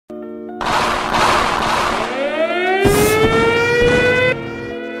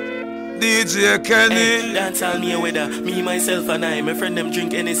DJ Kenny. Hey, dance all me weather. Me, myself and I. My friend them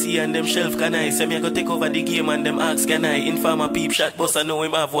drink NSC and them shelf can I. Say me I go take over the game and them ask can I. Inform a peep shot boss I know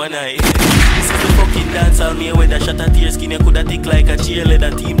him have one eye. This is the fucking dance all me weather. Shot at tear skin you coulda tick like a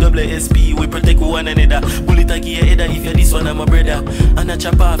cheerleader. Team F.S.P. we protect one another. Bullet a gear header if you this one I'm a brother. And a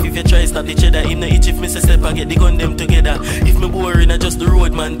chop off if you try stop the cheddar. Him no itch if me say step I get the gun them together. If me boring I just the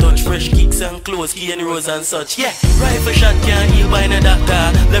road man touch. Fresh kicks and clothes, key and rose and such. Yeah, rifle shot can't heal by no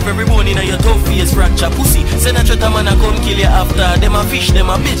doctor. Left every bone in your tough face fracture. Pussy, send a threat a man a come kill you after. Them a fish, them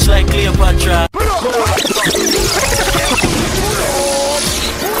a bitch like Cleopatra.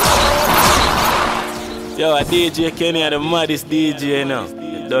 Yo, a DJ Kenny are the maddest DJ now.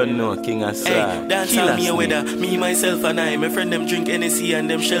 You don't know King Asar. Hey, dance all me weather. Me, myself and I. My friend them drink NSC and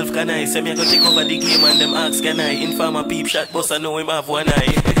them shelf can I. Say me I go take over the game and them ask can I. Inform a peep shot boss I know him have one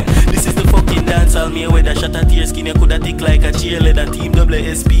eye. This is the fucking dance all me weather. Shot at tear skin you coulda tick like a cheerleader. Team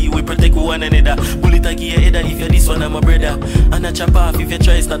F.S.P. we protect one another. Bullet a gear header if you this one I'm a brother. And a chop off if you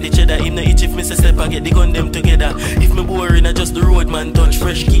try stop the cheddar. Him no itch if me say step I get the gun them together. If me boring I just the road man touch.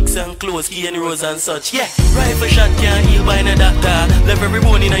 Fresh kicks and clothes, key and rose and such. Yeah, rifle shot can't heal by no doctor. Left every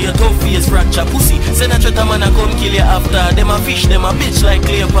bone in your tough face fracture. Pussy, send a threat a man a come kill you after. Them a fish, them a bitch like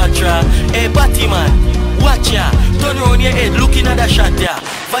Cleopatra. Hey batty man, watch ya. Turn round your head looking at that shot ya.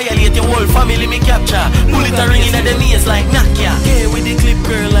 Violate your whole family me capture. Bullet a ring in the knees like Nakia. Yeah, with the clip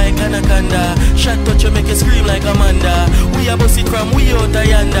girl like Anaconda. Shot touch you make you scream like Amanda. We a bust it from we out a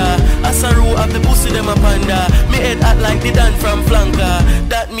yonder. Asar have the pussy them a panda. Me head act like the Dan from Flanker.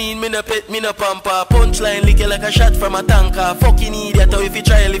 That mean me no pet, me no pamper. Punchline lick you like a shot from a tanker. Fucking idiot or if you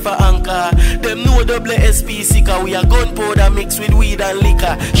try lift a anchor. Them know F.S.P. sicker. We a gunpowder mixed with weed and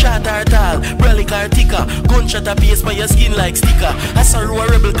liquor. Shot or tall, brolic or thicker. Gunshot a paste by your skin like sticker. Asar a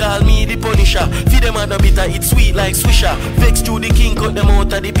rebel call me the Punisher. Feed them on a bitter, it's sweet like Swisher. Vex to the king, cut them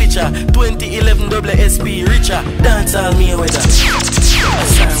out of the picture. 2011 F.S.P. richer. Dance all me weather.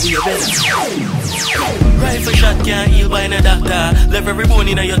 Asar we a better. Rifle shot can't heal by no doctor. Left every bone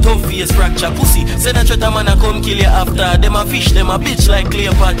in your tough face fracture. Pussy, send a threat a man a come kill you after. Them a fish, them a bitch like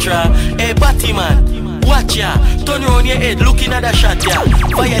Cleopatra. Hey batty man, watch ya. Turn round your head looking at that shot ya.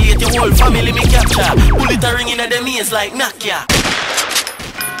 Violate your whole family me capture. Bullet a ring in the knees like Nakia.